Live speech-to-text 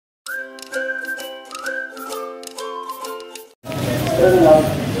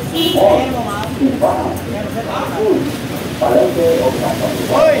Where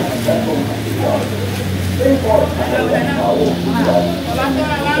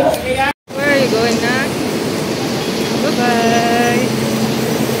are you going now? Bye-bye.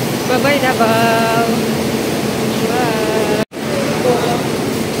 Bye-bye, Davao. Bye.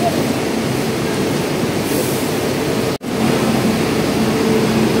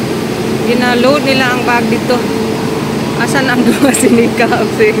 Gina-load nila ang bag dito. Asan ang dua si Nika o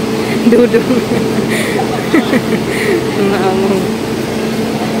si Dudong? Mga among.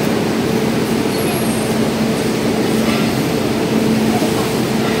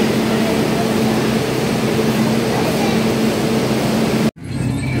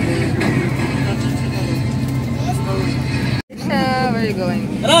 Where are you going?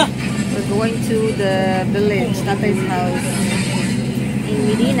 We're going to the village, Tatay's house in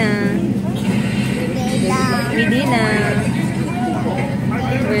Medina. Medina.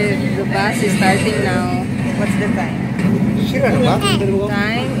 Where the bus is starting now. What's the time?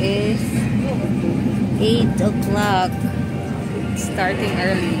 Time is 8 o'clock. Starting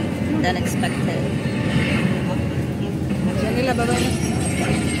early than expected. Janila, bye-bye.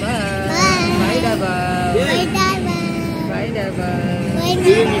 Bye. Bye, Davao. Bye, Davao. Bye, Davao. Bye,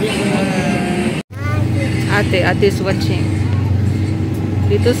 Davao. Ate is watching.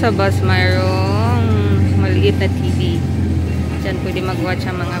 Dito sa bus mayroong maliit na TV. Diyan pwede mag-watch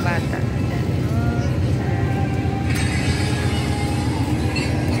ang mga bata.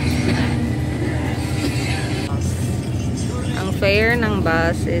 Ang fare ng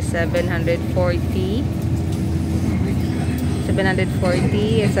bus is 740.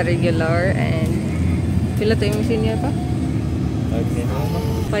 740 is a regular and pila to yung senior pa?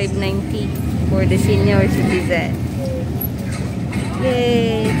 590 for the senior citizen.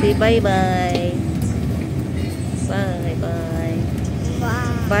 Yay! Say bye-bye. Bye-bye.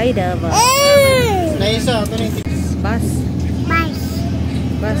 Bye, Davao. Bus.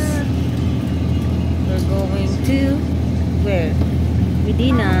 Bus. We're going to where?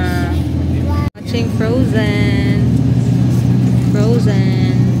 Medina. Watching Frozen.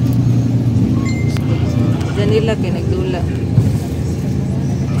 Diyan nila kayo nagdula.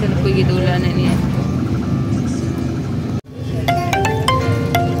 Diyan po yung dula na niya.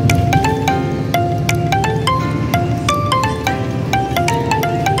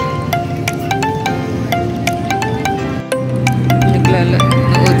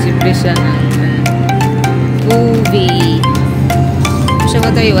 Nanood si Prisha na movie. Prisha,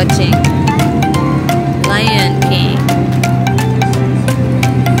 what are you watching? Lion King.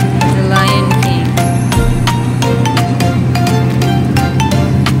 The Lion King.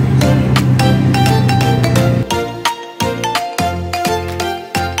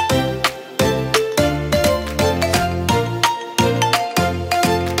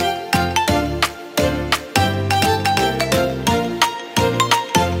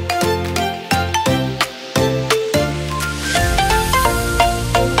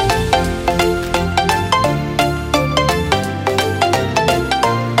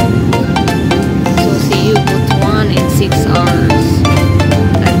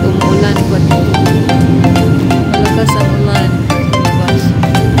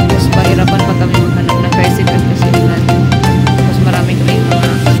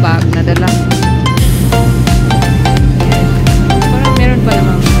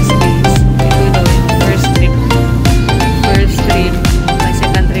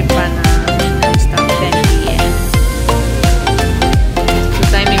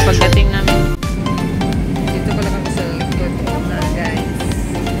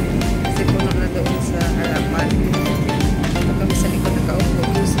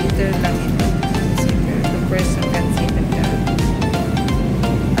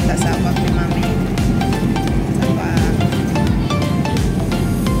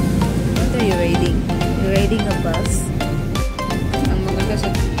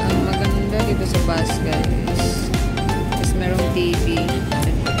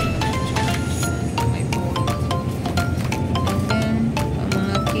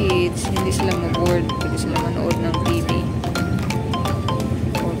 Hindi sila mag-board, pwede sila manood ng TV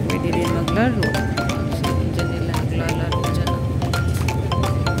o pwede rin maglaro. So, dyan nila naglalaro dyan.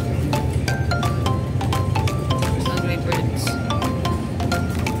 Angry Birds.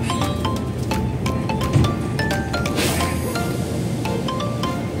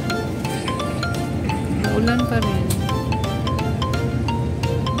 Ulan pa rin.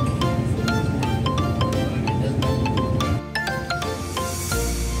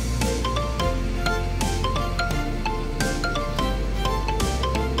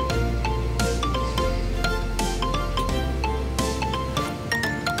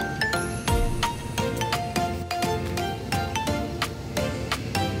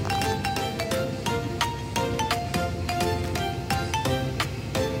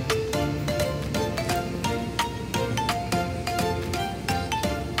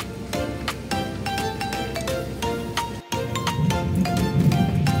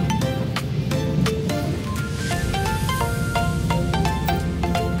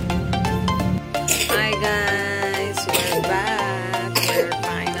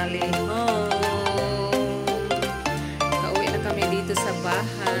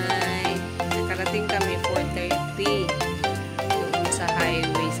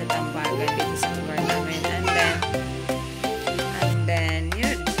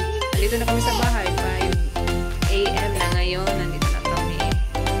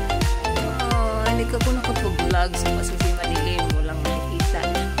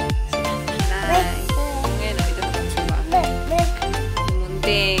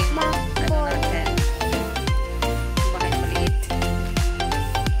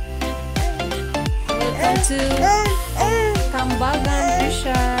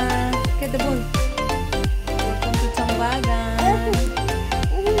 Look at the ball. Welcome to Tambagan.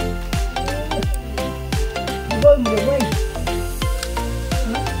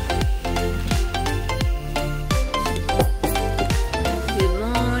 Good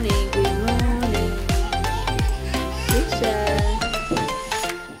morning, good morning. Prisha.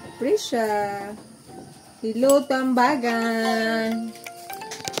 Prisha. Hello, Tambagan.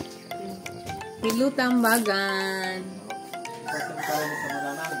 Hello, Tambagan.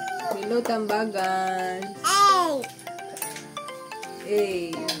 Hello, Tambagan.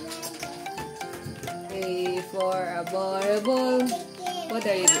 A. A for adorable. What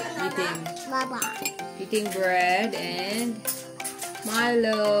are you eating? Baba. Eating bread and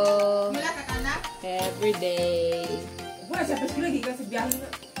Milo every day.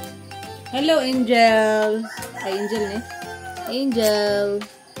 Hello, Angel. Ay, Angel ne? Angel.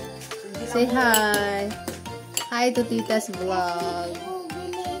 Say hi. Hi to Tita's vlog.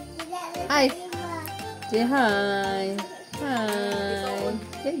 Hi. Say hi. Hi.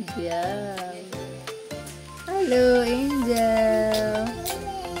 Good job. Hello, Angel.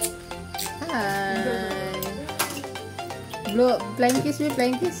 Hi. Blow, flying kiss me,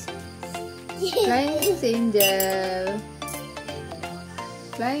 flying kiss. Flying kiss, Angel.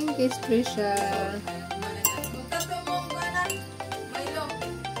 Flying kiss, Prisha.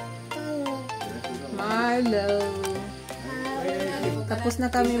 Milo. Tapos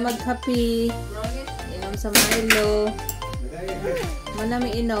na kami mag-happy. Inom sa Milo.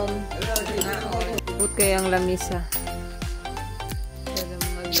 Manami inom. Put kayang lamisa. Pero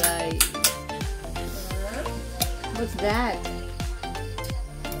mga guys. What's that?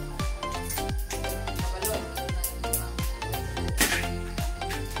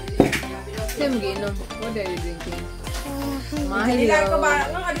 Same ginom. What are you drinking? Milo.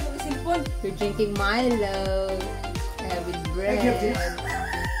 You're drinking Milo. With bread.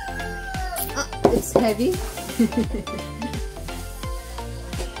 Oh, it's heavy.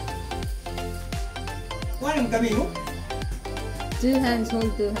 Two hands,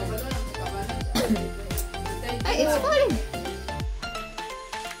 hold 2 hands. Hey, it's falling.